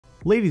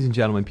Ladies and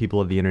gentlemen, people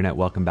of the internet,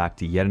 welcome back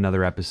to yet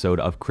another episode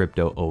of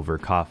Crypto Over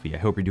Coffee. I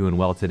hope you're doing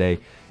well today.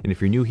 And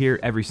if you're new here,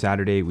 every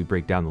Saturday we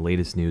break down the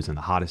latest news and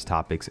the hottest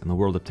topics in the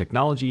world of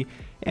technology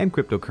and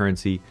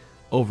cryptocurrency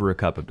over a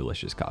cup of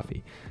delicious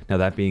coffee. Now,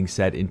 that being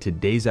said, in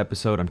today's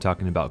episode, I'm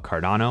talking about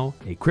Cardano,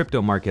 a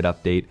crypto market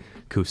update,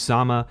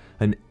 Kusama,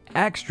 an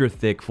extra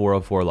thick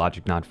 404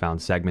 logic not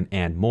found segment,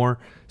 and more.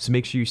 So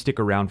make sure you stick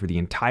around for the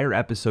entire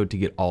episode to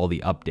get all the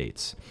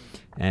updates.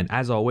 And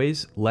as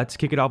always, let's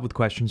kick it off with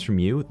questions from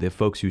you, the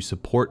folks who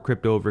support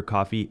Crypto Over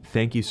Coffee.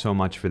 Thank you so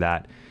much for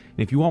that. And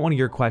if you want one of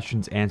your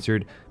questions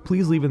answered,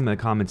 please leave them in the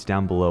comments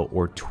down below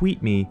or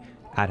tweet me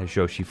at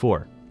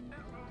Hashoshi4.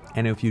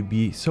 And if you'd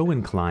be so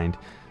inclined,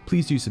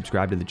 please do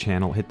subscribe to the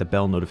channel, hit the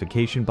bell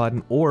notification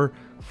button, or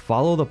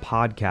follow the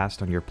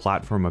podcast on your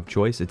platform of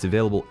choice. It's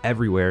available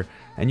everywhere,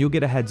 and you'll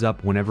get a heads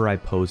up whenever I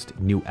post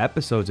new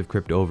episodes of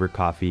Crypto Over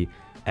Coffee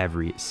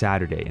every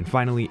Saturday. And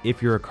finally,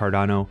 if you're a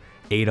Cardano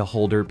ADA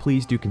holder,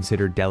 please do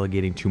consider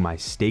delegating to my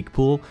stake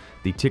pool.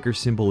 The ticker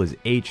symbol is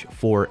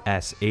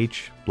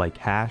H4SH, like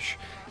hash,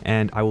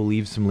 and I will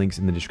leave some links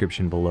in the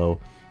description below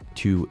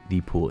to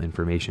the pool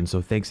information. So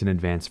thanks in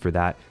advance for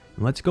that.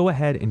 And let's go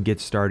ahead and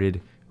get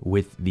started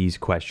with these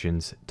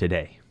questions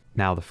today.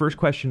 Now, the first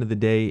question of the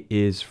day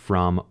is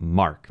from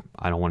Mark.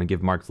 I don't want to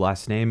give Mark's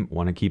last name,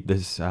 want to keep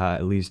this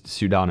at least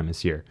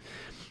pseudonymous here.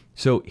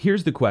 So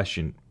here's the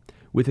question.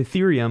 With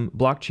Ethereum,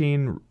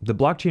 the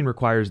blockchain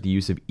requires the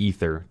use of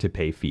Ether to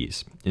pay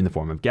fees in the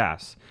form of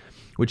gas,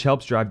 which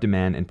helps drive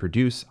demand and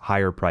produce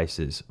higher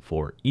prices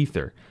for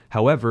Ether.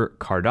 However,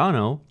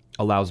 Cardano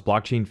allows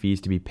blockchain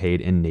fees to be paid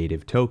in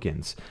native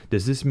tokens.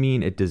 Does this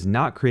mean it does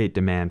not create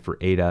demand for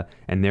ADA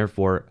and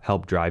therefore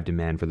help drive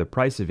demand for the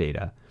price of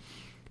ADA?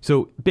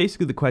 So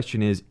basically the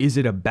question is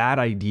it a bad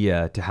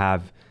idea to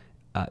have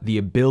the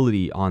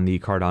ability on the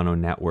Cardano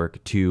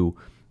network to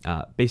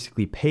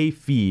basically pay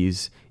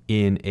fees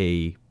in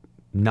a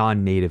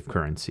non-native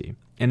currency?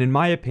 And in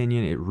my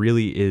opinion, it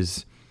really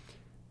is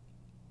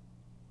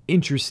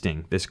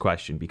interesting, this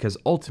question, because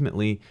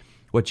ultimately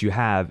what you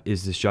have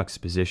is this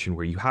juxtaposition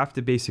where you have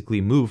to basically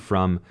move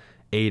from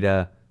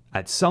ADA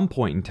at some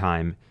point in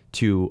time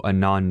to a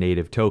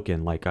non-native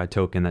token, like a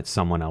token that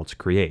someone else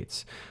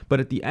creates. But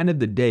at the end of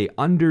the day,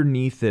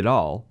 underneath it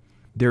all,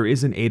 there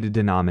is an ADA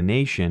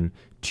denomination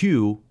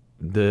to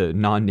the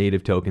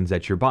non-native tokens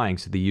that you're buying,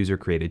 so the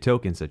user-created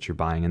tokens that you're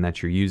buying and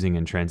that you're using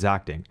and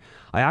transacting.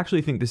 I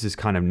actually think this is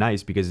kind of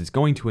nice because it's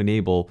going to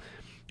enable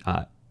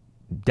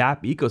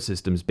dApp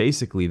ecosystems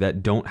basically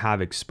that don't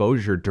have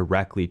exposure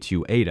directly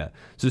to ADA.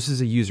 So this is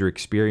a user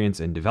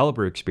experience and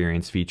developer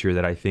experience feature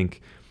that I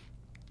think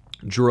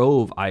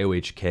drove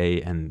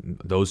IOHK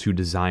and those who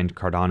designed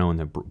Cardano and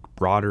the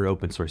broader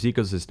open source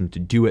ecosystem to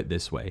do it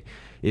this way.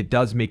 It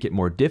does make it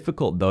more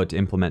difficult, though, to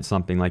implement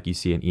something like you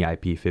see in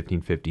EIP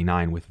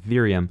 1559 with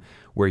Ethereum,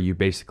 where you're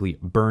basically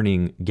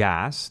burning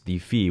gas, the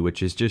fee,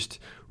 which is just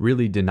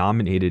really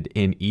denominated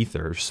in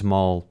Ether,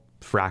 small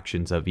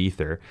fractions of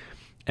Ether.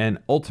 And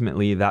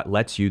ultimately, that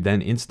lets you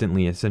then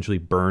instantly essentially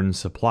burn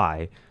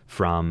supply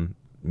from,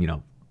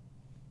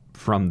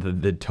 from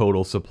the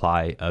total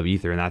supply of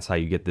Ether. And that's how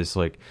you get this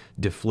like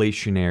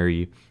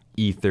deflationary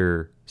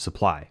Ether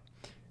supply.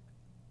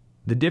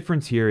 The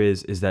difference here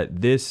is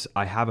that this,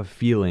 I have a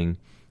feeling,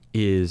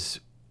 is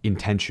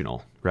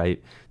intentional,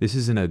 right? This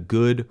isn't a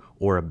good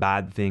or a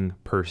bad thing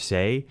per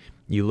se.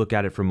 You look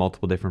at it from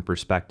multiple different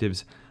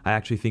perspectives. I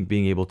actually think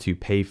being able to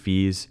pay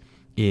fees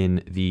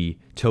in the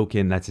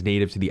token that's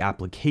native to the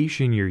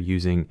application you're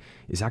using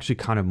is actually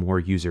kind of more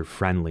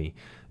user-friendly,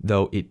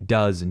 though it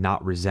does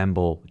not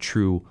resemble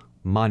true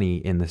money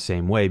in the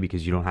same way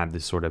because you don't have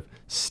this sort of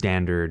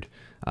standard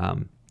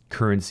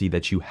currency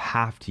that you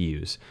have to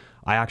use.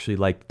 I actually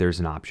like that there's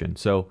an option.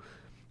 So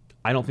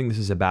I don't think this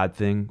is a bad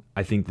thing.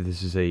 I think that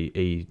this is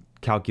a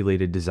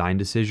calculated design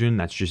decision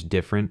that's just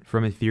different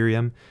from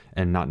Ethereum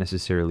and not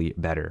necessarily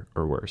better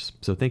or worse.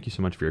 So thank you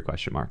so much for your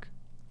question, Mark.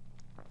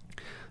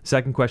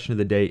 Second question of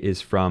the day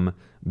is from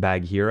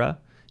Baghira.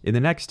 In the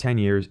next 10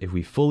 years, if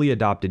we fully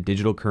adopted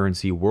digital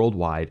currency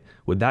worldwide,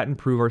 would that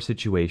improve our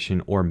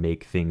situation or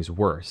make things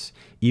worse,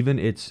 even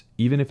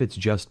if it's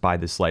just by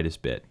the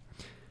slightest bit?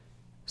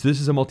 So this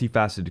is a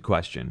multifaceted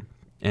question,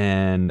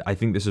 and I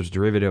think this is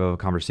derivative of a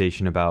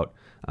conversation about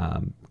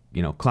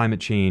climate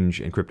change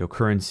and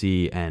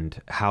cryptocurrency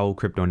and how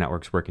crypto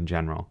networks work in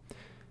general.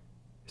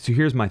 So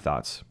here's my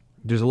thoughts.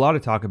 There's a lot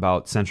of talk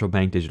about central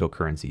bank digital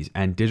currencies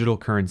and digital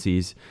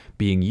currencies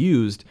being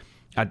used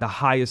at the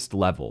highest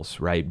levels,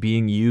 right?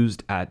 Being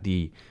used at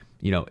the,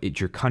 at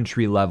your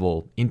country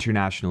level,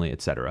 internationally,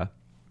 etc.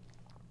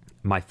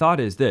 My thought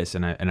is this,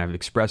 and I've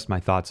expressed my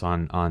thoughts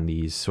on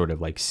these sort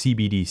of like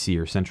CBDC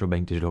or central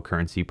bank digital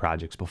currency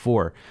projects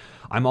before.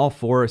 I'm all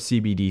for a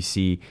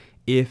CBDC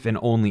if and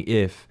only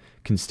if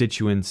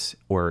constituents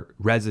or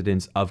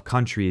residents of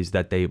countries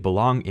that they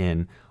belong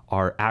in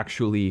are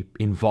actually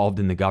involved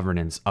in the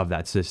governance of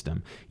that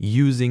system,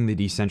 using the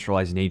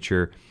decentralized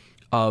nature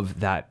of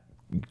that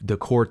the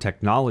core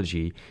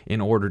technology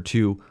in order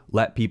to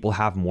let people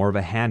have more of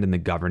a hand in the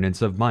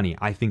governance of money.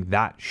 I think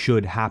that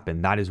should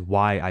happen. That is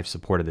why I've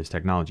supported this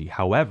technology.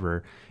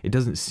 However, it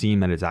doesn't seem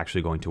that it's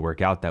actually going to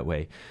work out that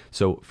way.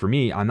 So for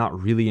me, I'm not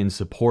really in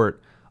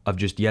support of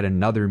just yet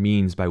another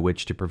means by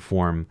which to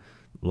perform,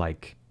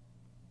 like,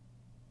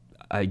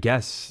 I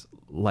guess,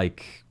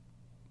 like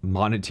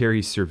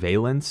monetary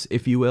surveillance,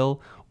 if you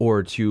will,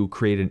 or to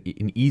create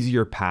an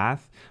easier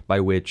path by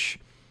which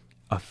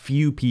a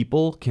few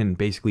people can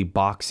basically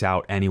box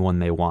out anyone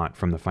they want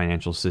from the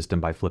financial system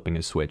by flipping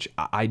a switch.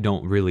 I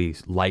don't really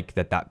like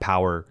that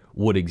power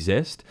would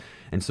exist.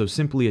 And so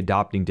simply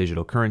adopting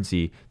digital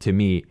currency, to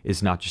me,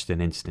 is not just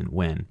an instant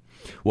win.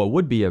 What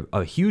would be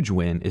a huge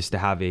win is to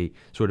have a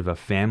sort of a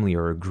family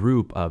or a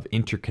group of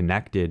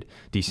interconnected,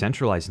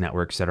 decentralized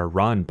networks that are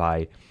run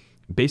by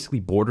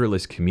basically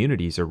borderless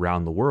communities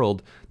around the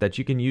world that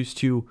you can use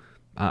to,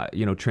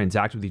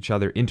 transact with each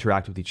other,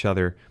 interact with each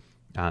other,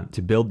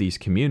 to build these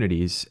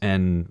communities.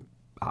 And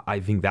I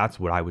think that's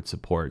what I would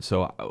support.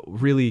 So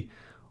really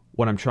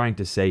what I'm trying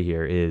to say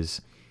here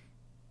is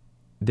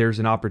there's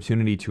an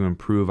opportunity to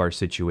improve our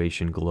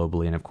situation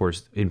globally. And of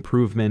course,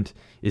 improvement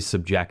is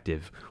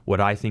subjective. What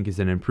I think is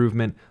an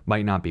improvement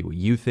might not be what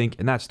you think,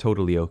 and that's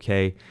totally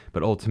okay.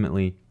 But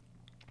ultimately,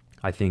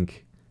 I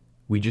think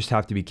we just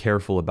have to be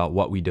careful about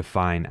what we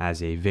define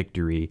as a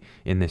victory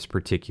in this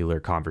particular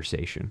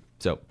conversation.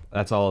 So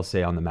that's all I'll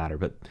say on the matter,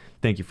 but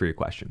thank you for your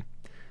question.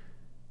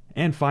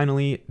 And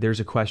finally, there's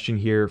a question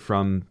here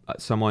from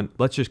someone,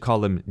 let's just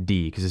call him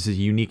D, because this is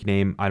a unique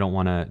name. I don't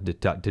want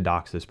to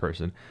dox this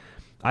person.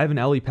 I have an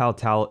LEPAL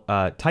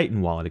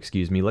Titan wallet,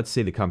 Let's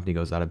say the company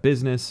goes out of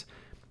business,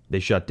 they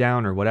shut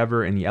down or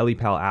whatever, and the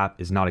LEPAL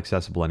app is not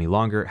accessible any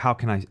longer. How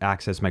can I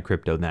access my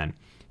crypto then?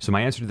 So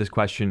my answer to this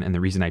question, and the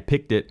reason I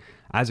picked it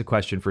as a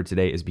question for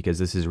today, is because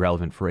this is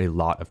relevant for a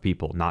lot of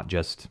people, not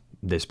just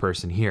this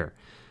person here.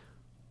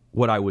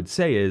 What I would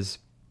say is,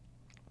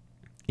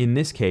 in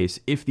this case,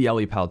 if the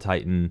LEPAL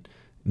Titan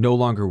no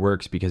longer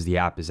works because the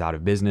app is out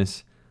of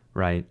business,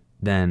 right,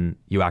 then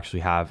you actually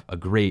have a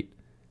great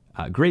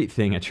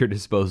thing at your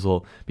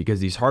disposal, because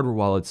these hardware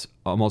wallets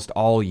almost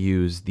all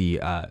use the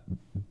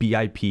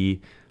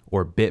BIP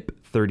or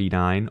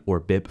BIP39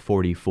 or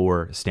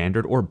BIP44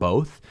 standard, or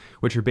both,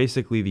 which are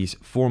basically these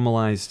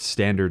formalized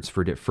standards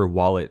for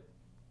wallet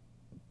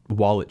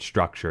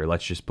structure,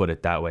 let's just put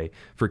it that way,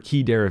 for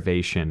key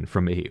derivation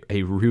from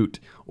a root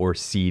or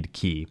seed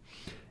key.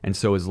 And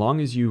so as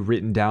long as you've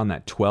written down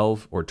that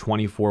 12 or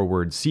 24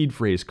 word seed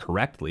phrase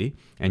correctly,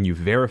 and you've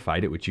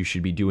verified it, which you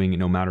should be doing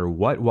no matter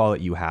what wallet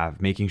you have,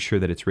 making sure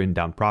that it's written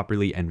down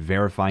properly and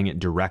verifying it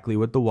directly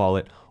with the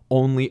wallet,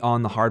 only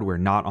on the hardware,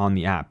 not on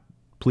the app.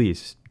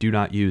 Please do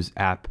not use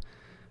app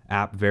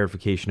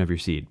verification of your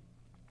seed.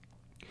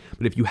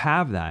 But if you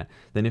have that,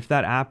 then if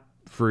that app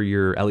for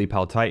your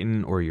LEPAL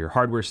Titan or your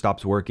hardware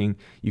stops working,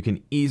 you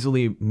can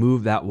easily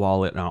move that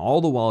wallet and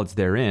all the wallets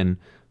therein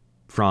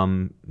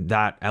from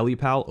that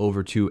LEPAL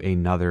over to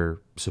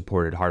another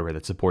supported hardware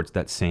that supports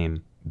that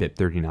same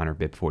BIP39 or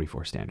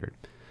BIP44 standard,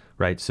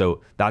 right?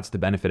 So that's the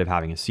benefit of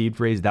having a seed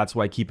phrase. That's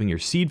why keeping your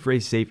seed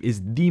phrase safe is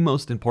the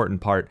most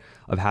important part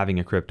of having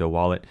a crypto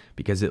wallet,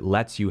 because it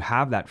lets you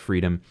have that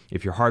freedom.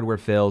 If your hardware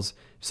fails,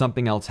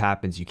 something else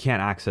happens, you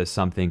can't access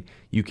something,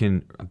 you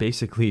can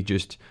basically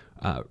just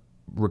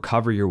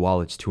recover your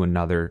wallets to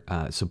another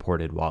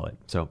supported wallet.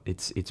 So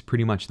it's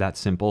pretty much that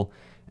simple.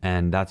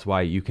 And that's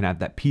why you can have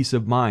that peace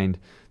of mind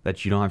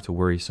that you don't have to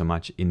worry so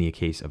much in the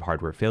case of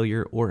hardware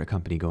failure or a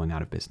company going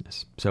out of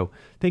business. So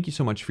thank you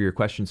so much for your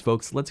questions,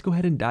 folks. Let's go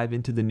ahead and dive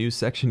into the news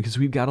section, because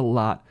we've got a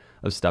lot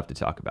of stuff to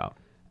talk about.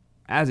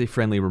 As a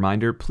friendly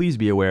reminder, please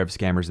be aware of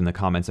scammers in the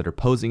comments that are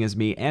posing as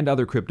me and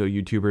other crypto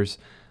YouTubers.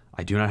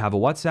 I do not have a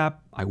WhatsApp.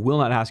 I will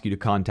not ask you to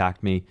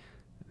contact me.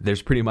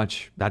 That's pretty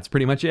much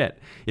it.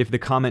 If the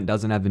comment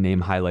doesn't have the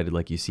name highlighted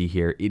like you see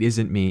here, it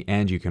isn't me,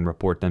 and you can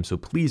report them. So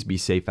please be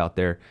safe out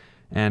there.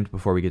 And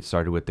before we get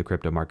started with the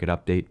crypto market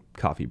update,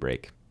 coffee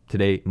break.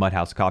 Today,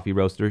 Mudhouse Coffee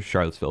Roasters,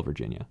 Charlottesville,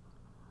 Virginia.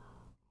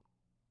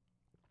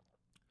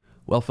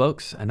 Well,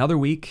 folks, another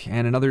week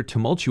and another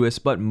tumultuous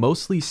but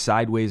mostly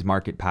sideways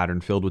market pattern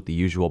filled with the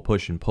usual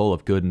push and pull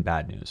of good and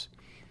bad news.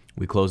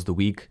 We closed the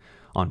week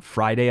on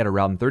Friday at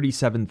around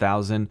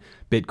 37,000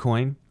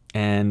 Bitcoin,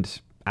 and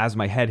as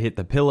my head hit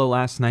the pillow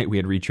last night, we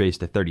had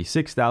retraced to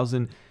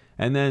 36,000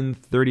 and then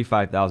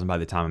 35,000 by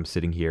the time I'm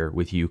sitting here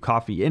with you,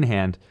 coffee in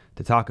hand,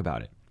 to talk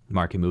about it. The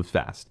market moves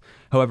fast.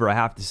 However, I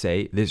have to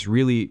say, this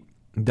really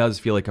does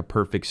feel like a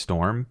perfect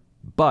storm,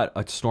 but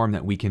a storm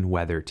that we can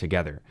weather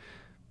together.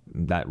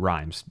 That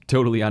rhymes.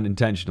 Totally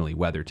unintentionally,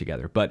 weather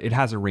together, but it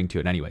has a ring to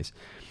it anyways.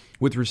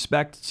 With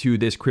respect to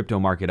this crypto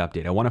market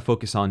update, I want to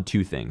focus on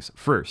two things.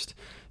 First,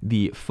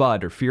 the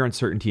FUD, or fear,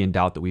 uncertainty, and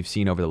doubt, that we've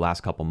seen over the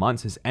last couple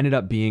months has ended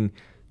up being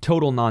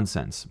total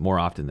nonsense more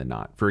often than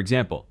not. For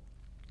example,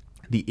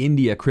 the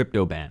India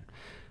crypto ban.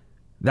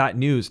 That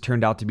news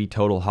turned out to be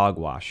total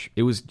hogwash.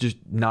 It was just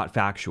not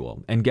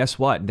factual. And guess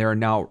what? There are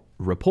now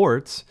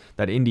reports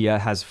that India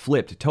has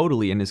flipped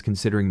totally and is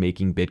considering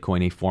making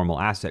Bitcoin a formal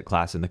asset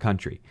class in the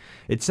country.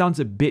 It sounds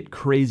a bit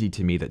crazy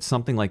to me that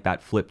something like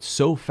that flipped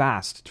so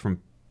fast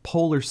from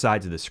polar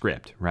sides of the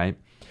script, right?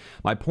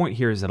 My point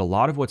here is that a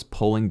lot of what's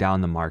pulling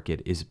down the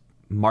market is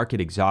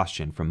market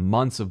exhaustion from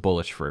months of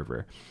bullish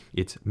fervor.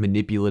 It's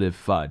manipulative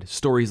FUD,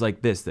 stories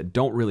like this that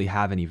don't really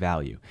have any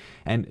value,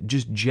 and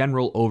just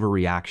general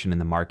overreaction in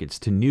the markets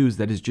to news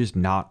that is just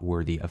not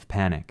worthy of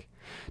panic.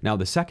 Now,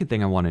 the second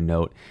thing I want to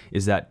note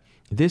is that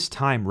this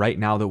time right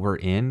now that we're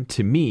in,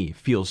 to me,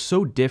 feels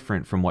so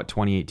different from what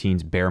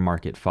 2018's bear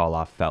market fall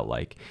off felt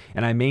like.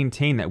 And I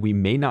maintain that we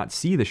may not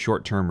see the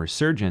short-term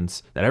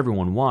resurgence that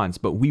everyone wants,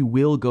 but we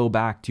will go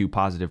back to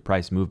positive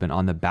price movement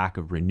on the back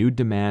of renewed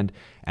demand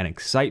and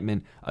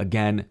excitement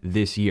again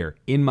this year.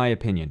 In my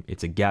opinion,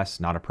 it's a guess,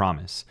 not a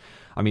promise.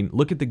 I mean,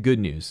 look at the good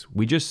news.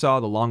 We just saw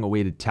the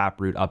long-awaited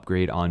Taproot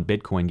upgrade on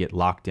Bitcoin get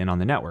locked in on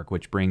the network,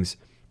 which brings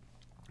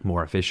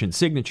more efficient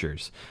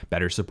signatures,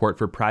 better support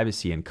for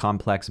privacy and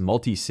complex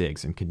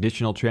multi-sigs and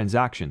conditional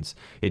transactions.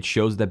 It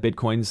shows that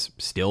Bitcoin's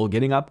still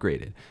getting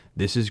upgraded.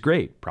 This is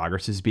great.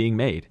 Progress is being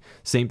made.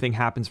 Same thing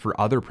happens for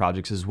other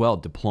projects as well,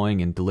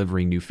 deploying and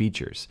delivering new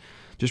features.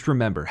 Just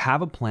remember,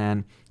 have a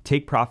plan,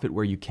 take profit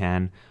where you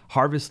can,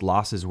 harvest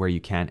losses where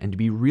you can, and to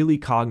be really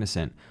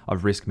cognizant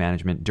of risk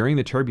management during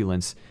the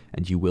turbulence,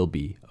 and you will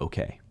be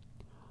okay.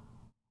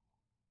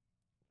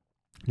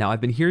 Now,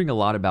 I've been hearing a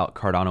lot about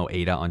Cardano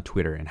ADA on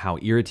Twitter and how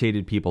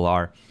irritated people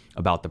are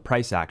about the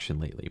price action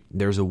lately.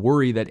 There's a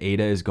worry that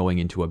ADA is going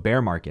into a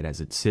bear market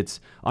as it sits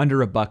under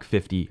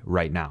 $1.50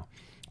 right now.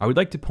 I would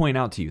like to point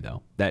out to you,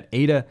 though, that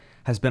ADA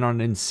has been on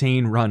an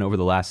insane run over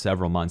the last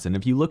several months. And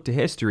if you look to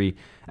history,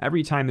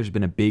 every time there's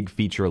been a big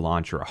feature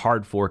launch or a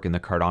hard fork in the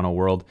Cardano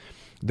world,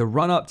 the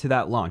run up to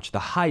that launch, the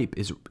hype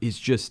is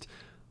just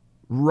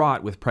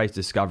wrought with price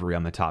discovery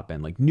on the top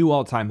end, like new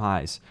all-time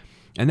highs.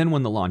 And then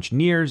when the launch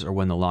nears or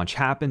when the launch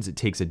happens, it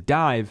takes a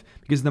dive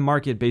because the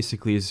market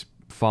basically is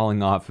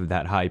falling off of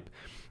that hype.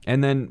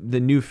 And then the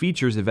new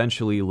features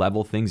eventually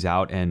level things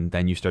out and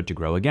then you start to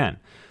grow again.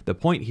 The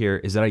point here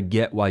is that I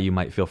get why you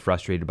might feel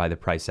frustrated by the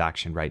price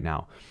action right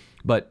now.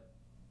 But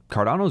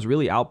Cardano's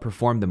really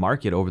outperformed the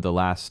market over the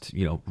last,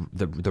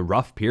 the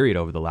rough period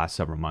over the last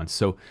several months.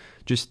 So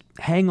just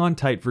hang on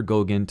tight for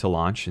Goguen to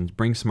launch and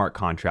bring smart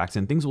contracts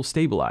and things will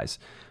stabilize.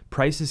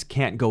 Prices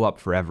can't go up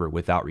forever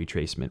without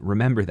retracement.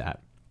 Remember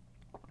that.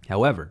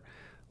 However,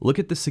 look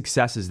at the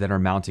successes that are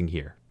mounting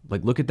here.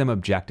 Like, look at them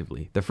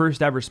objectively. The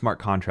first ever smart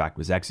contract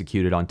was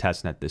executed on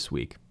testnet this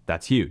week.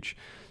 That's huge.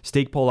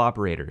 Stake pool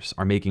operators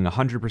are making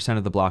 100%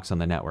 of the blocks on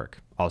the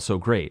network. Also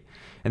great.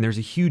 And there's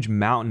a huge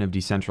mountain of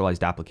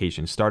decentralized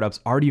application startups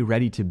already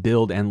ready to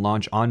build and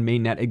launch on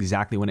mainnet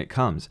exactly when it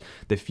comes.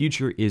 The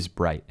future is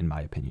bright, in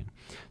my opinion.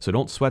 So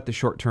don't sweat the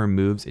short-term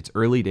moves. It's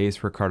early days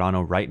for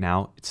Cardano right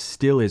now. It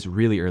still is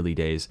really early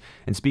days.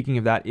 And speaking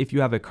of that, if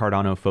you have a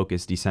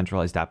Cardano-focused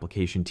decentralized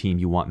application team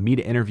you want me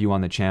to interview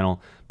on the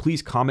channel,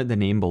 please comment the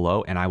name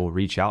below and I will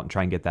reach out and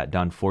try and get that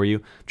done for you.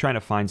 I'm trying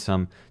to find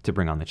some to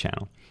bring on the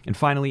channel. And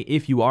finally,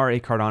 if you are a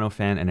Cardano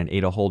fan and an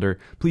ADA holder,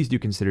 please do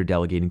consider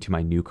delegating to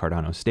my new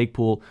Cardano Stake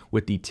Pool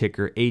with the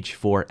ticker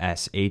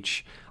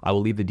H4SH. I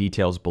will leave the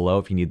details below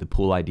if you need the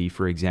pool ID,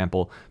 for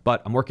example,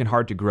 but I'm working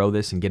hard to grow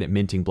this and get it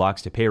minting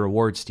blocks to pay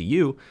rewards to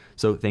you,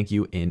 so thank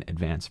you in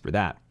advance for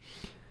that.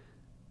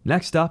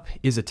 Next up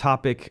is a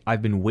topic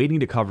I've been waiting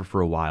to cover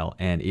for a while,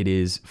 and it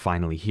is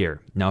finally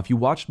here. Now, if you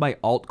watched my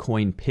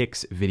altcoin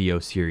picks video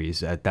series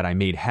that I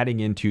made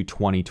heading into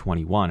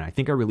 2021, I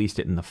think I released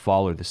it in the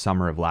fall or the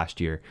summer of last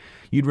year,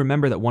 you'd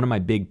remember that one of my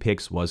big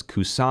picks was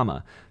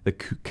Kusama, the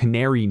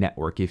canary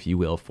network, if you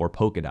will, for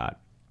Polkadot.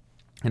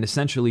 And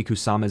essentially,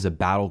 Kusama is a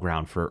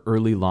battleground for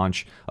early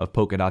launch of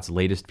Polkadot's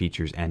latest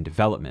features and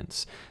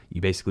developments.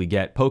 You basically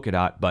get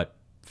Polkadot, but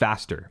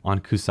faster on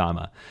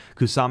Kusama.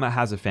 Kusama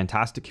has a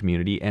fantastic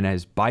community and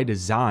is by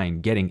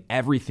design getting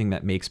everything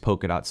that makes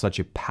Polkadot such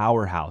a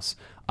powerhouse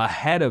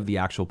ahead of the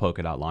actual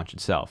Polkadot launch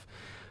itself.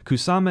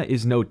 Kusama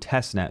is no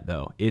testnet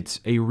though.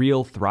 It's a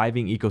real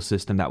thriving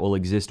ecosystem that will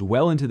exist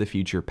well into the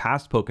future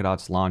past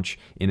Polkadot's launch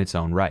in its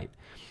own right.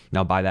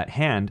 Now, by that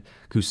hand,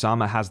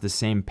 Kusama has the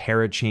same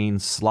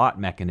parachain slot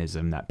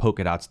mechanism that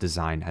Polkadot's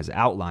design has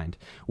outlined,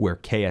 where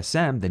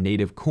KSM, the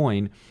native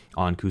coin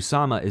on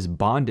Kusama, is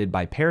bonded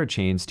by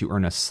parachains to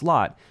earn a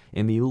slot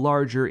in the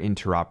larger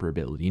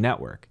interoperability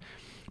network.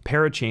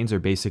 Parachains are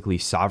basically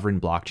sovereign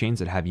blockchains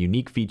that have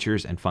unique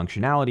features and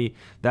functionality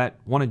that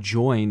want to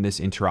join this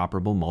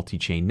interoperable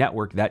multi-chain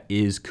network that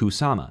is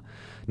Kusama.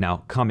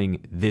 Now,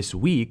 coming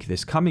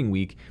coming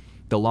week,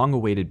 the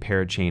long-awaited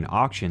parachain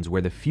auctions,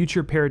 where the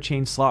future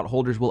parachain slot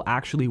holders will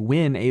actually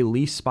win a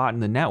lease spot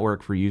in the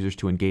network for users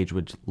to engage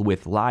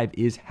with live,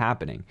 is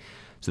happening.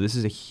 So this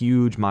is a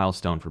huge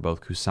milestone for both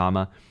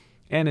Kusama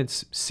and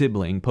its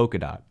sibling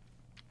Polkadot,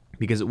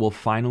 because it will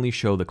finally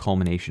show the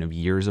culmination of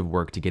years of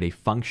work to get a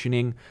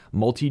functioning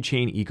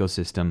multi-chain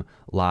ecosystem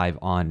live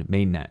on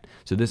mainnet.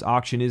 So this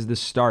auction is the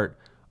start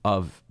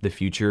of the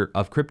future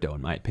of crypto,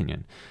 in my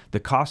opinion.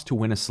 The cost to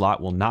win a slot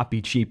will not be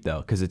cheap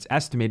though, because it's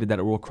estimated that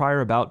it will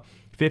require about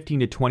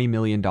 $15 to $20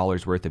 million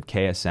worth of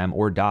KSM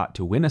or DOT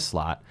to win a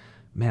slot.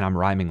 Man, I'm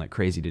rhyming like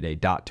crazy today.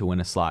 DOT to win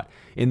a slot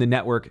in the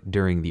network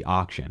during the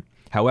auction.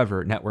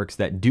 However, networks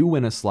that do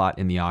win a slot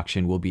in the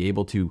auction will be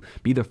able to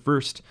be the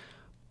first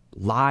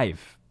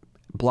live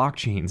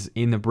blockchains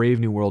in the brave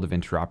new world of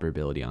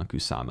interoperability on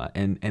Kusama.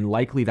 And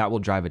likely that will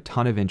drive a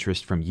ton of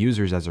interest from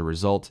users as a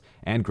result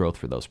and growth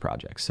for those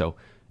projects. So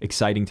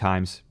exciting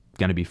times,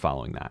 going to be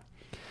following that.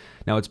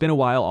 Now, it's been a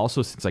while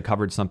also since I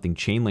covered something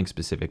Chainlink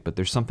specific, but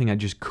there's something I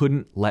just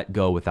couldn't let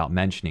go without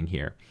mentioning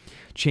here.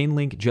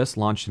 Chainlink just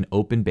launched an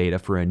open beta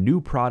for a new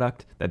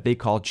product that they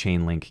call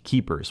Chainlink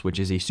Keepers, which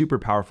is a super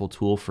powerful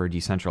tool for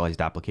decentralized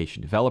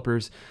application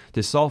developers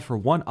to solve for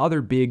one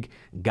other big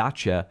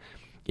gotcha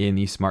in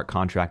the smart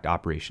contract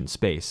operation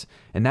space.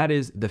 And that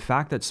is the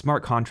fact that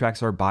smart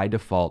contracts are by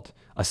default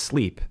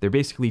asleep. They're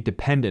basically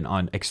dependent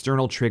on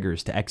external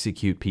triggers to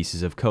execute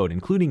pieces of code,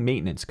 including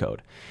maintenance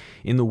code.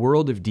 In the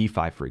world of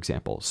DeFi, for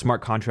example,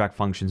 smart contract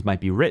functions might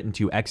be written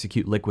to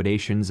execute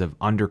liquidations of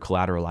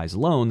under-collateralized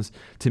loans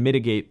to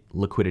mitigate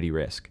liquidity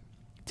risk.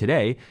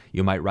 Today,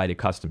 you might write a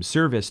custom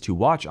service to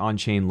watch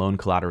on-chain loan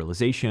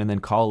collateralization and then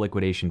call a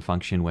liquidation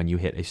function when you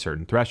hit a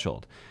certain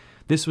threshold.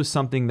 This was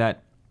something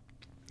that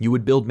you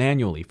would build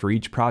manually for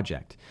each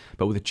project.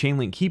 But with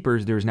Chainlink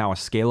Keepers, there's now a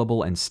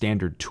scalable and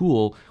standard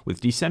tool with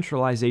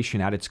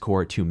decentralization at its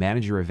core to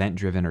manage your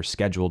event-driven or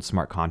scheduled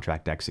smart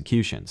contract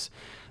executions.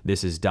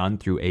 This is done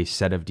through a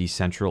set of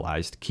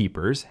decentralized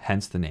keepers,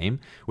 hence the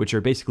name, which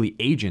are basically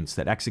agents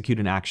that execute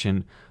an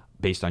action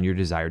based on your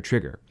desired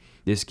trigger.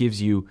 This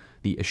gives you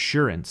the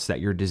assurance that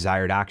your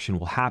desired action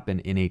will happen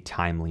in a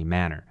timely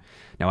manner.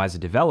 Now, as a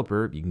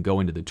developer, you can go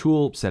into the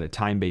tool, set a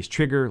time-based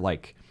trigger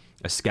like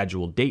a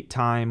scheduled date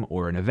time,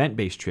 or an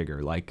event-based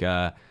trigger like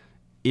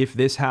if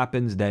this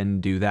happens, then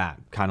do that,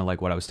 kind of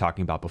like what I was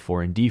talking about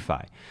before in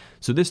DeFi.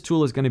 So this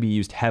tool is going to be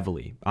used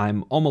heavily.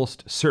 I'm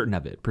almost certain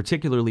of it,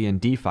 particularly in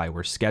DeFi,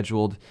 where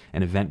scheduled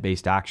and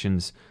event-based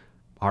actions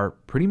are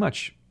pretty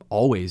much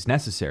always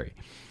necessary.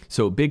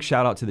 So big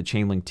shout out to the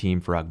Chainlink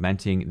team for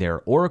augmenting their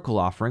Oracle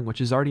offering,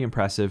 which is already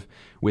impressive,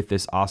 with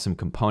this awesome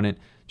component,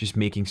 just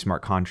making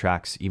smart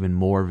contracts even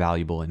more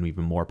valuable and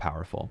even more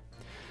powerful.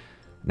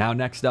 Now,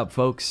 next up,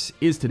 folks,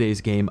 is today's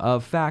game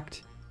of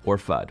Fact or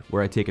FUD,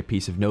 where I take a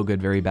piece of no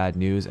good, very bad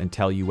news and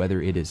tell you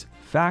whether it is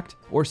fact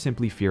or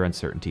simply fear,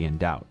 uncertainty, and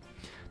doubt.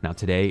 Now,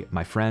 today,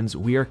 my friends,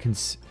 we are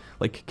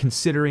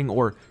considering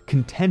or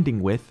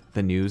contending with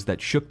the news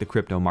that shook the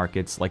crypto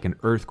markets like an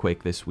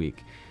earthquake this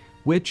week,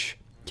 which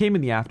came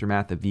in the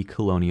aftermath of the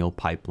Colonial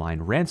Pipeline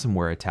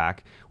ransomware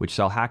attack, which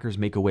saw hackers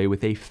make away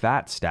with a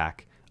fat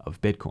stack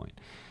of Bitcoin.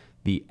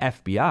 The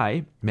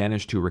FBI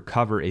managed to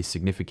recover a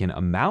significant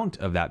amount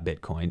of that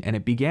Bitcoin, and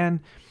it began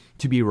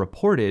to be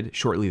reported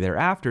shortly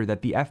thereafter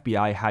that the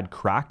FBI had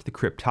cracked the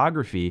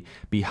cryptography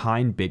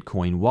behind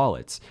Bitcoin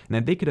wallets, and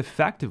that they could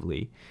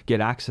effectively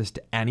get access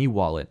to any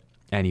wallet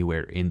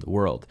anywhere in the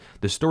world.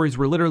 The stories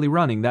were literally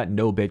running that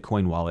no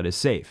Bitcoin wallet is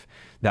safe.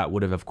 That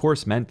would have, of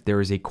course, meant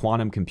there is a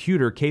quantum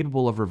computer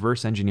capable of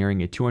reverse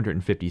engineering a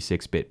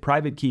 256-bit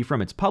private key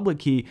from its public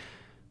key,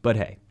 but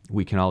hey,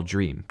 we can all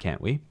dream,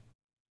 can't we?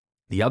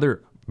 The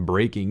other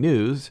breaking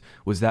news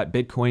was that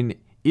Bitcoin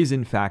is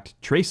in fact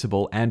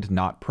traceable and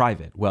not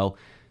private. Well,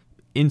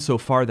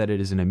 insofar that it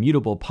is an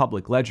immutable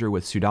public ledger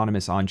with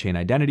pseudonymous on-chain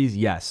identities,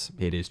 yes,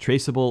 it is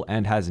traceable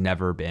and has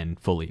never been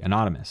fully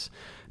anonymous.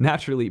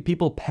 Naturally,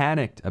 people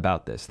panicked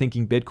about this,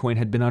 thinking Bitcoin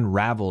had been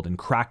unraveled and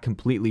cracked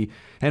completely,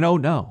 and oh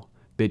no,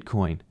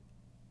 Bitcoin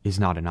is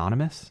not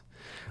anonymous?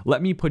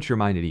 Let me put your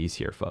mind at ease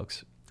here,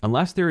 folks.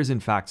 Unless there is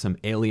in fact some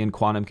alien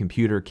quantum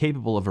computer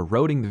capable of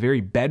eroding the very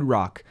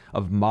bedrock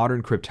of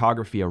modern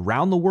cryptography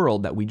around the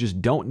world that we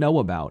just don't know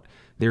about,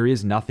 there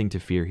is nothing to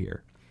fear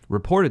here.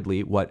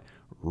 Reportedly, what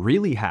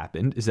really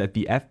happened is that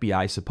the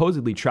FBI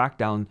supposedly tracked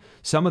down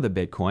some of the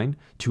Bitcoin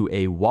to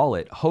a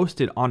wallet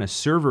hosted on a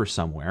server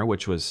somewhere,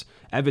 which was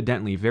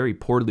evidently very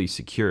poorly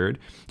secured.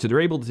 So they're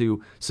able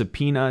to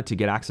subpoena to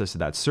get access to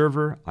that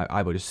server,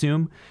 I would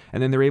assume,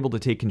 and then they're able to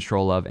take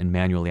control of and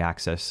manually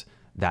access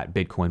that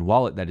Bitcoin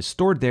wallet that is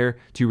stored there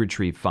to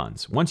retrieve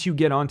funds. Once you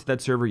get onto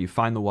that server, you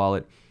find the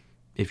wallet.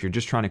 If you're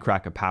just trying to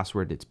crack a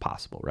password, it's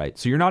possible, right?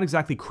 So you're not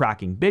exactly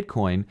cracking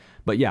Bitcoin,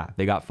 but yeah,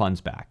 they got funds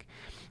back.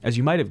 As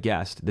you might have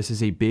guessed, this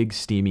is a big,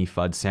 steamy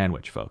FUD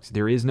sandwich, folks.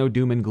 There is no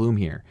doom and gloom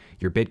here.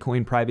 Your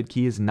Bitcoin private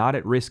key is not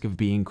at risk of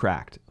being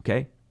cracked,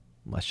 okay?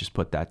 Let's just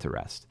put that to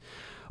rest.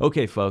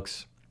 Okay,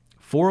 folks.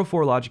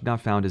 404 Logic Not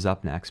Found is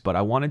up next, but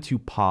I wanted to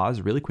pause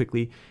really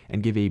quickly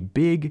and give a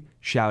big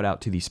shout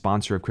out to the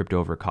sponsor of Crypto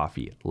Over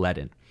Coffee,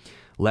 Ledn.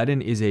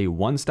 Ledn is a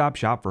one-stop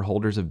shop for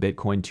holders of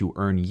Bitcoin to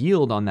earn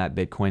yield on that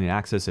Bitcoin and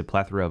access a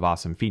plethora of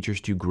awesome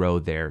features to grow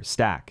their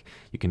stack.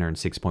 You can earn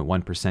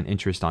 6.1%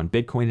 interest on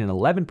Bitcoin and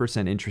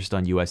 11% interest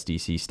on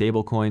USDC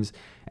stablecoins,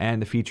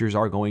 and the features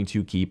are going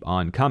to keep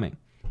on coming.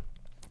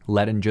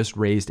 Ledn just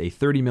raised a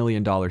 $30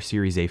 million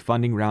Series A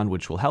funding round,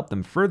 which will help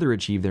them further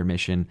achieve their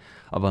mission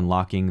of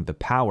unlocking the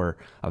power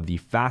of the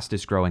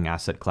fastest growing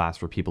asset class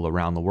for people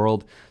around the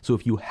world. So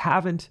if you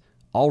haven't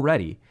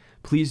already,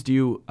 please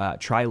do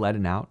try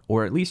Ledin out,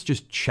 or at least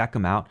just check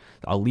them out.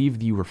 I'll leave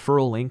the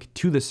referral link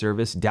to the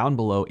service down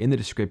below in the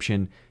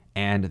description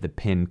and the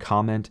pinned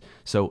comment.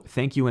 So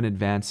thank you in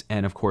advance.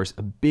 And of course,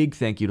 a big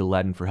thank you to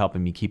Ledin for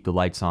helping me keep the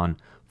lights on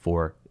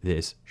for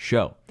this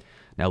show.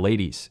 Now,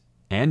 ladies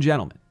and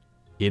gentlemen,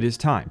 it is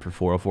time for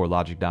 404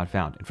 Logic Not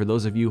Found. And for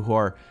those of you who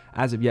are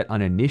as of yet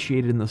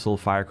uninitiated in this little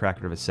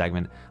firecracker of a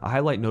segment, I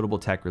highlight notable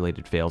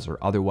tech-related fails or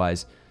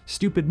otherwise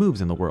stupid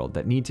moves in the world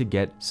that need to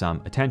get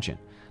some attention.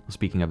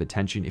 Speaking of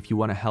attention, if you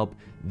want to help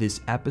this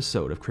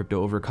episode of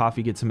Crypto Over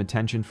Coffee get some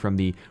attention from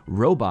the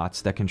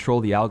robots that control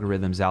the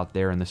algorithms out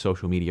there in the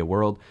social media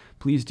world,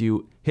 please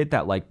do hit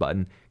that like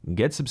button,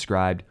 get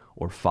subscribed,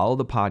 or follow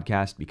the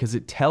podcast, because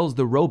it tells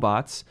the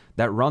robots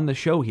that run the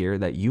show here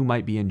that you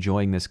might be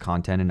enjoying this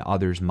content and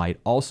others might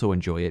also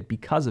enjoy it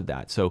because of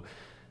that. So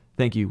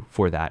thank you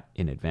for that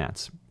in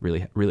advance.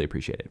 Really, really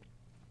appreciate it.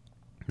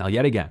 Now,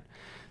 yet again,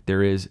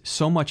 there is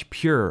so much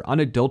pure,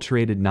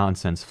 unadulterated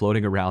nonsense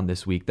floating around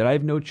this week that I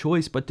have no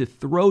choice but to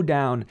throw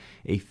down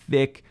a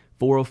thick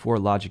 404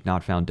 Logic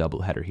Not Found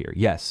doubleheader here.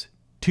 Yes,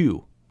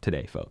 2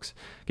 today, folks.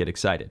 Get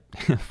excited.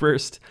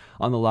 First,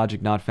 on the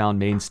Logic Not Found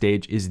main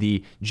stage is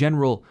the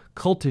general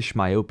cultish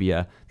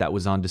myopia that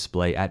was on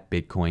display at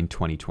Bitcoin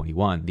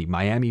 2021, the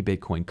Miami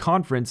Bitcoin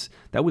conference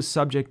that was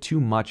subject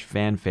to much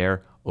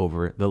fanfare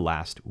over the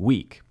last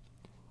week.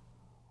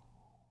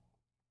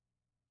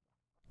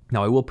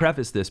 Now, I will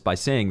preface this by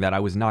saying that I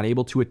was not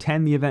able to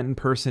attend the event in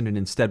person and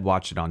instead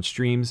watched it on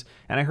streams,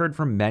 and I heard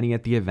from many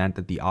at the event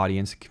that the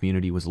audience and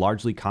community was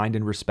largely kind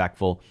and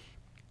respectful,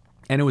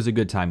 and it was a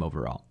good time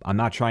overall. I'm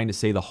not trying to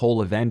say the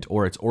whole event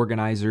or its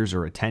organizers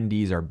or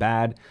attendees are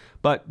bad,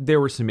 but there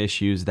were some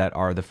issues that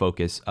are the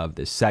focus of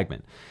this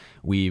segment.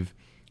 We've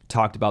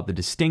talked about the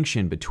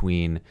distinction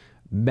between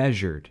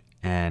measured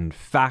and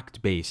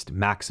fact-based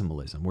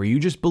maximalism, where you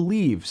just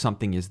believe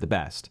something is the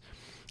best,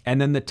 and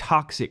then the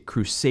toxic,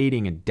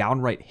 crusading, and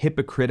downright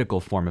hypocritical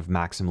form of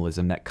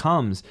maximalism that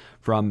comes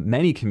from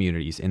many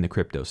communities in the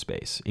crypto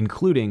space,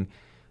 including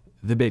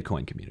the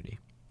Bitcoin community.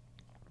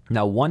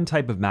 Now, one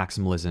type of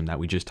maximalism that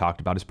we just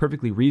talked about is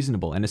perfectly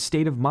reasonable and a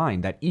state of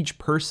mind that each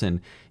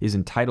person is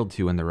entitled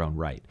to in their own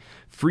right.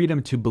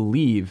 Freedom to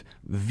believe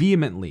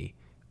vehemently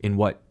in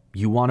what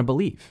you want to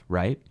believe,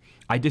 right?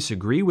 I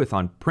disagree with,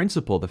 on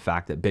principle, the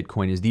fact that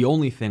Bitcoin is the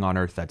only thing on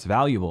earth that's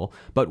valuable,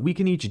 but we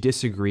can each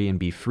disagree and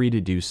be free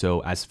to do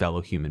so as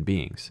fellow human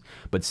beings.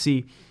 But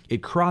see,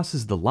 it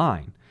crosses the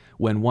line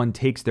when one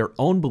takes their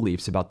own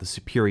beliefs about the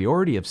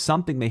superiority of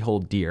something they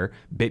hold dear,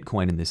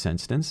 Bitcoin in this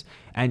instance,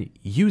 and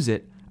use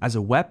it as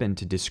a weapon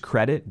to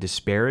discredit,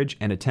 disparage,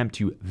 and attempt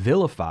to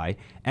vilify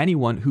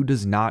anyone who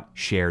does not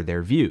share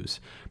their views,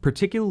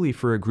 particularly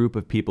for a group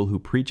of people who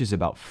preaches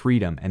about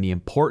freedom and the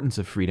importance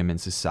of freedom in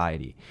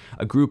society,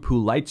 a group who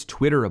lights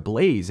Twitter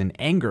ablaze in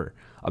anger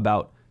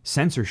about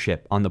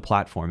censorship on the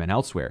platform and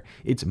elsewhere.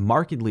 It's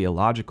markedly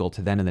illogical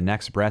to then in the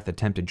next breath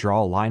attempt to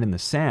draw a line in the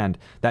sand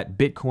that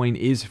Bitcoin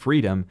is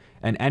freedom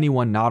and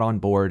anyone not on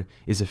board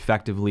is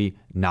effectively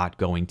not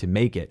going to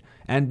make it,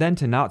 and then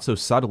to not so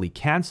subtly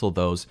cancel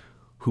those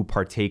who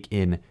partake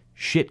in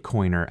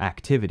shitcoiner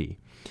activity.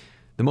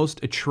 The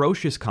most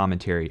atrocious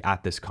commentary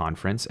at this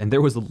conference, and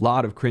there was a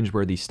lot of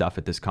cringeworthy stuff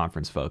at this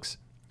conference, folks,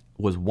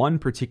 was one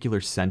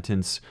particular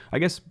sentence, I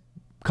guess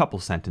a couple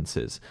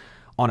sentences,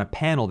 on a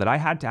panel that I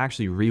had to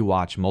actually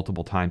rewatch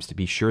multiple times to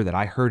be sure that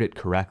I heard it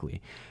correctly,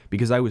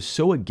 because I was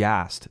so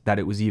aghast that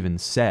it was even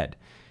said.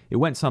 It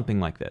went something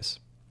like this.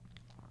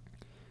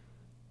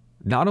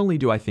 Not only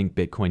do I think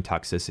Bitcoin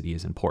toxicity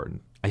is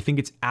important, I think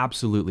it's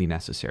absolutely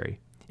necessary.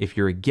 If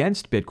you're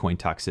against Bitcoin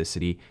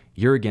toxicity,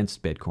 you're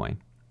against Bitcoin.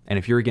 And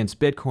if you're against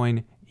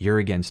Bitcoin, you're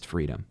against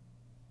freedom.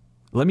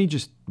 Let me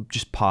just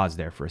pause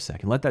there for a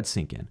second. Let that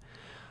sink in.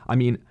 I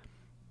mean,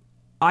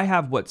 I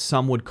have what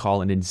some would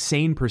call an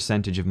insane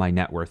percentage of my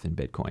net worth in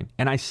Bitcoin.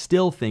 And I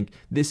still think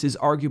this is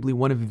arguably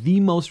one of the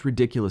most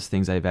ridiculous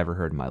things I've ever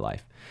heard in my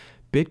life.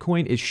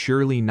 Bitcoin is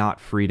surely not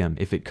freedom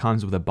if it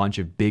comes with a bunch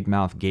of big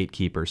mouth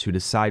gatekeepers who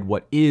decide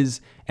what is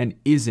and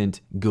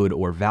isn't good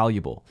or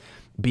valuable.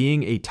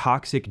 Being a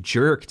toxic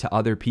jerk to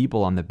other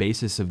people on the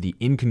basis of the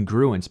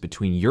incongruence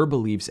between your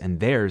beliefs and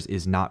theirs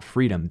is not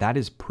freedom. That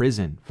is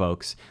prison,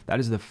 folks. That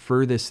is the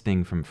furthest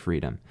thing from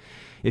freedom.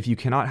 If you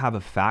cannot have a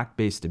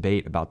fact-based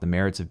debate about the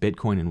merits of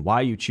Bitcoin and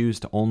why you choose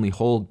to only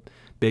hold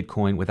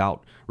Bitcoin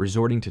without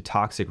resorting to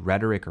toxic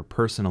rhetoric or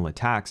personal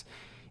attacks,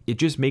 it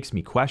just makes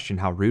me question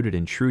how rooted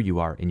and true you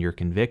are in your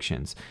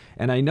convictions.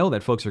 And I know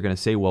that folks are going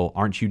to say, well,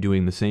 aren't you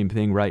doing the same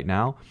thing right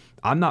now?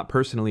 I'm not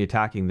personally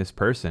attacking this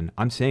person.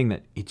 I'm saying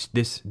that it's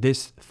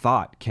this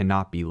thought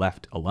cannot be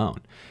left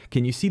alone.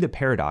 Can you see the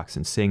paradox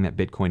in saying that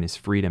Bitcoin is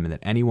freedom and that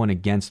anyone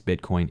against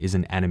Bitcoin is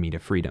an enemy to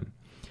freedom?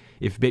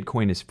 If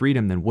Bitcoin is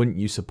freedom, then wouldn't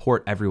you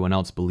support everyone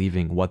else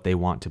believing what they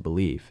want to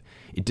believe?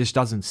 It just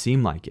doesn't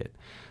seem like it.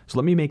 So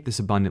let me make this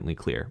abundantly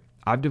clear.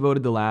 I've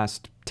devoted the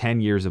last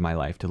 10 years of my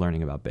life to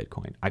learning about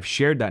Bitcoin. I've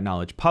shared that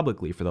knowledge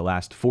publicly for the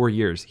last 4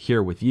 years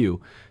here with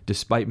you,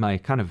 despite my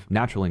kind of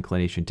natural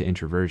inclination to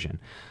introversion.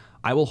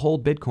 I will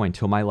hold Bitcoin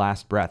till my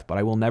last breath, but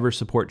I will never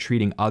support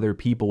treating other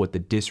people with the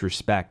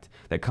disrespect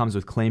that comes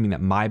with claiming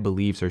that my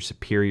beliefs are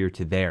superior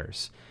to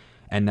theirs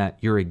and that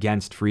you're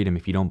against freedom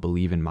if you don't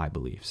believe in my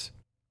beliefs.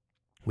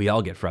 We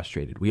all get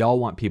frustrated. We all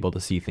want people to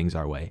see things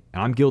our way.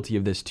 And I'm guilty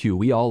of this too.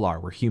 We all are.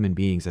 We're human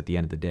beings at the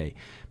end of the day.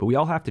 But we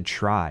all have to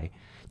try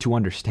to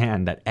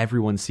understand that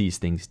everyone sees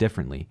things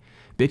differently.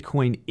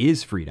 Bitcoin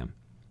is freedom.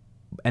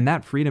 And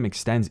that freedom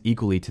extends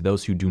equally to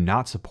those who do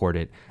not support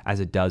it as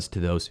it does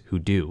to those who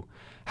do.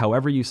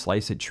 However you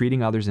slice it,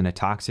 treating others in a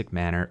toxic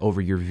manner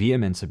over your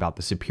vehemence about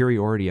the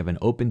superiority of an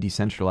open,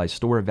 decentralized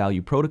store of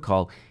value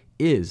protocol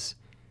is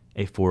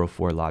a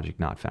 404 logic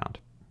not found.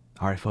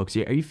 All right, folks,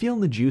 are you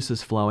feeling the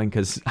juices flowing?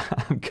 Because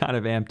I'm kind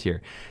of amped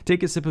here.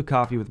 Take a sip of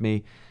coffee with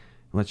me.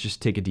 Let's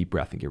just take a deep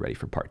breath and get ready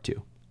for part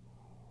 2.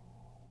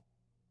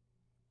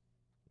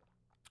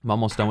 I'm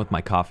almost done with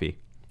my coffee.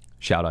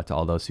 Shout out to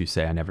all those who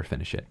say I never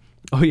finish it.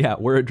 Oh yeah,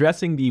 we're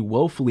addressing the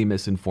woefully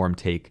misinformed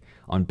take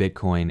on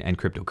Bitcoin and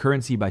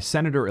cryptocurrency by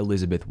Senator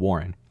Elizabeth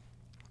Warren.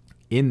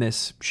 In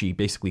this, she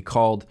basically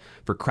called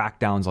for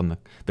crackdowns on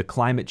the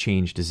climate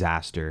change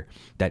disaster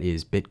that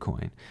is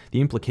Bitcoin.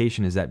 The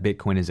implication is that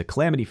Bitcoin is a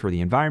calamity for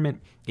the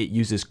environment. It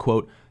uses,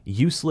 quote,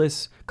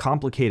 useless,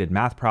 complicated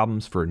math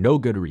problems for no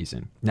good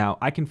reason. Now,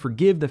 I can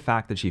forgive the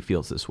fact that she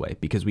feels this way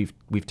because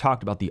we've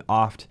talked about the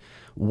oft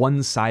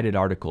one-sided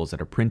articles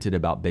that are printed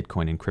about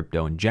Bitcoin and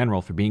crypto in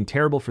general for being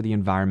terrible for the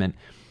environment,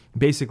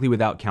 basically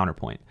without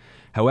counterpoint.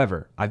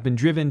 However, I've been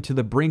driven to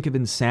the brink of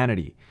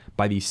insanity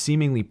by these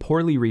seemingly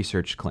poorly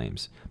researched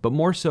claims, but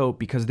more so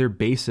because their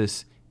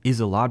basis is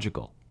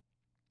illogical.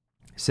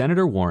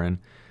 Senator Warren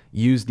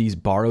used these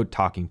borrowed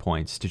talking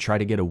points to try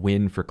to get a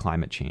win for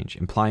climate change,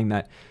 implying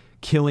that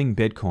killing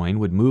Bitcoin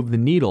would move the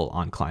needle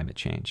on climate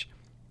change.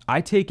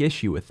 I take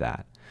issue with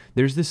that.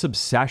 There's this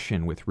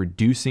obsession with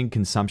reducing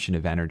consumption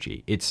of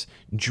energy. It's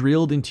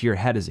drilled into your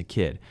head as a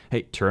kid.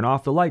 Hey, turn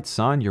off the lights,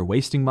 son. You're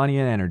wasting money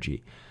and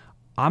energy.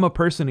 I'm a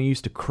person who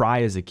used to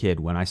cry as a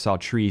kid when I saw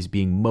trees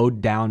being mowed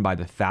down by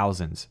the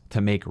thousands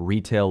to make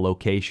retail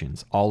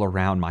locations all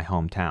around my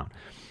hometown.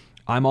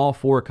 I'm all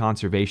for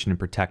conservation and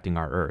protecting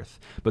our earth,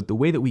 but the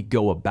way that we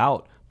go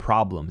about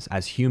problems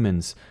as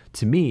humans,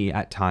 to me,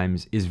 at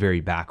times, is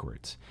very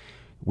backwards.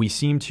 We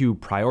seem to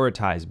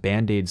prioritize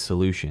band-aid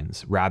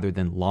solutions rather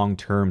than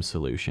long-term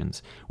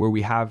solutions. Where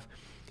we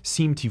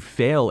seem to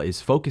fail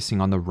is focusing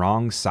on the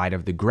wrong side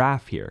of the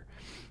graph here.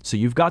 So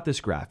you've got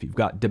this graph, you've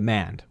got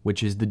demand,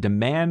 which is the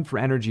demand for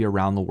energy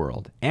around the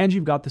world, and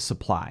you've got the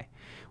supply,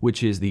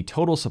 which is the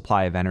total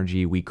supply of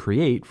energy we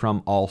create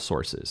from all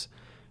sources.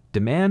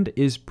 Demand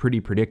is pretty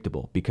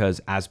predictable because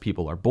as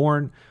people are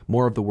born,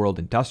 more of the world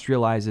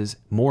industrializes,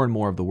 more and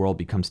more of the world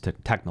becomes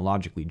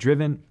technologically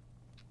driven.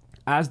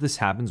 As this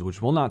happens,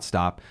 which will not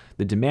stop,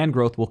 the demand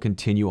growth will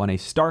continue on a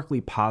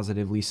starkly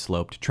positively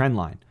sloped trend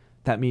line.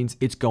 That means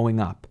it's going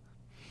up.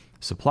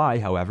 Supply,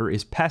 however,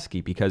 is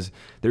pesky because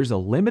there's a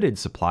limited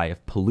supply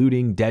of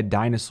polluting dead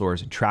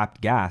dinosaurs and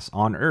trapped gas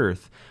on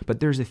Earth, but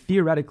there's a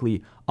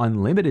theoretically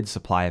unlimited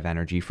supply of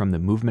energy from the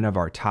movement of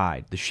our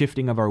tide, the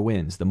shifting of our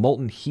winds, the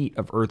molten heat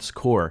of Earth's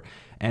core,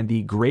 and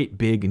the great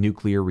big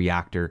nuclear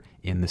reactor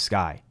in the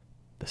sky,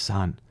 the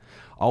sun.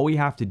 All we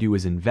have to do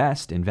is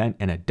invest, invent,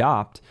 and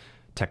adopt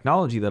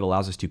technology that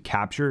allows us to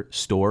capture,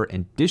 store,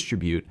 and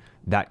distribute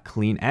that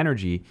clean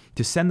energy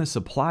to send the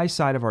supply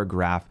side of our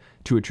graph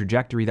to a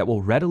trajectory that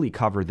will readily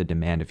cover the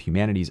demand of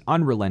humanity's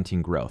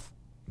unrelenting growth.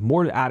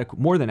 More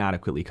than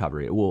adequately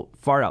cover it. It will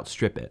far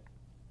outstrip it.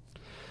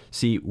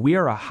 See, we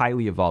are a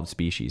highly evolved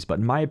species, but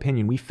in my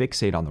opinion, we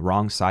fixate on the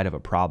wrong side of a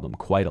problem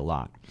quite a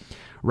lot.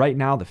 Right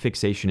now, the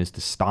fixation is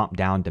to stomp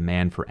down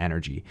demand for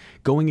energy,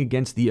 going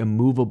against the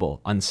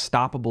immovable,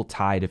 unstoppable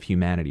tide of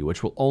humanity,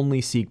 which will only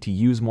seek to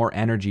use more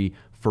energy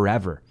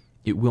forever.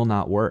 It will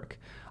not work.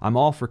 I'm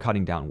all for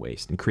cutting down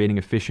waste and creating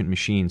efficient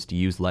machines to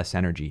use less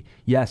energy.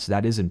 Yes,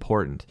 that is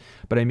important.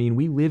 But I mean,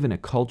 we live in a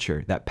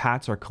culture that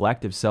pats our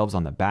collective selves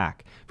on the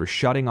back for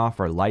shutting off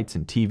our lights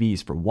and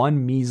TVs for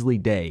one measly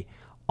day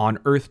on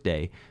Earth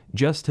Day,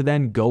 just to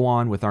then go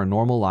on with our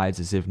normal lives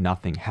as if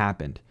nothing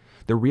happened.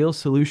 The real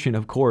solution,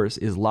 of course,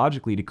 is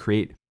logically to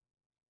create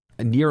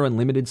a near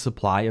unlimited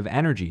supply of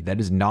energy that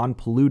is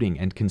non-polluting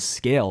and can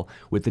scale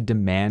with the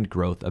demand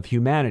growth of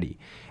humanity,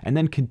 and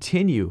then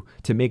continue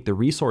to make the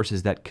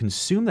resources that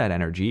consume that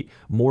energy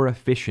more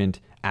efficient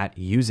at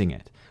using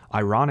it.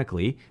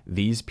 Ironically,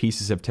 these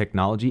pieces of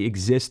technology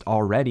exist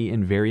already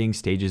in varying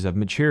stages of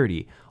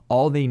maturity.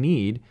 All they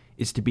need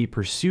is to be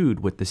pursued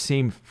with the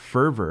same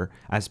fervor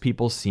as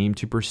people seem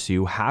to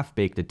pursue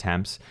half-baked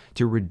attempts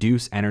to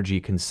reduce energy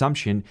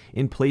consumption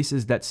in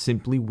places that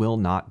simply will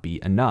not be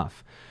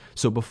enough.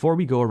 So before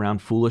we go around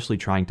foolishly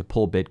trying to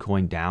pull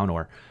Bitcoin down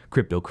or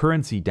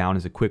cryptocurrency down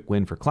as a quick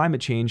win for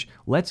climate change,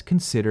 let's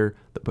consider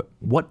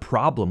what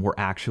problem we're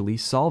actually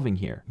solving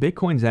here.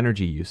 Bitcoin's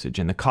energy usage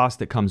and the cost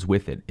that comes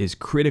with it is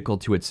critical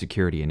to its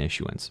security and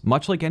issuance,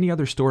 much like any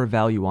other store of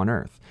value on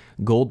Earth.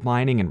 Gold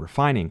mining and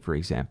refining, for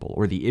example,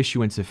 or the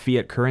issuance of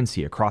fiat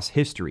currency across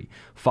history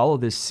follow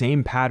this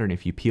same pattern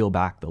if you peel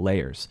back the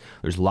layers.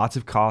 There's lots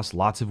of cost,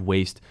 lots of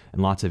waste,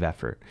 and lots of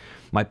effort.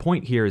 My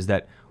point here is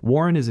that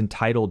Warren is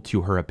entitled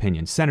to her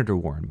opinion. Senator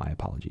Warren, my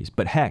apologies.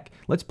 But heck,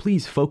 let's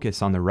please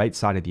focus on the right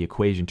side of the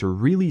equation to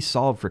really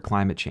solve for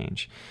climate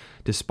change.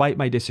 Despite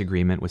my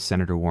disagreement with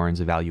Senator Warren's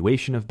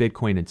evaluation of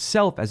Bitcoin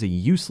itself as a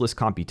useless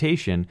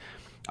computation,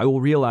 I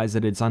will realize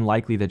that it's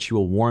unlikely that she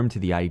will warm to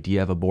the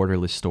idea of a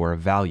borderless store of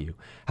value.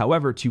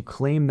 However, to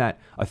claim that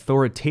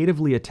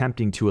authoritatively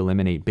attempting to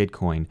eliminate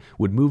Bitcoin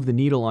would move the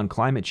needle on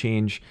climate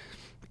change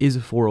is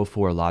a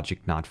 404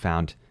 logic not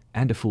found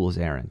and a fool's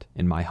errand,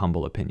 in my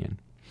humble opinion.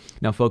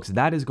 Now, folks,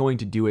 that is going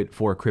to do it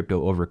for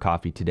Crypto Over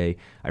Coffee today.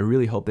 I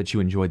really hope that you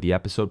enjoyed the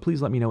episode.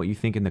 Please let me know what you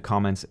think in the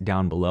comments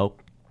down below.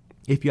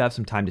 If you have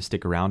some time to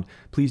stick around,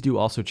 please do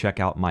also check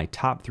out my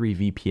top 3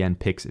 VPN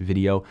picks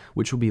video,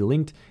 which will be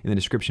linked in the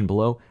description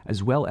below,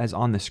 as well as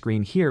on the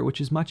screen here, which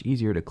is much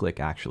easier to click,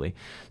 actually.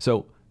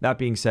 So that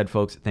being said,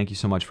 folks, thank you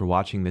so much for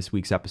watching this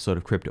week's episode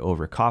of Crypto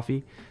Over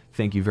Coffee.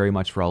 Thank you very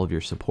much for all of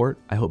your support.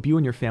 I hope you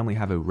and your family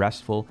have a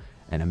restful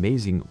and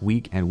amazing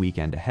week and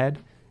weekend ahead.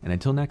 And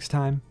until next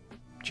time,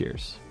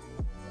 cheers.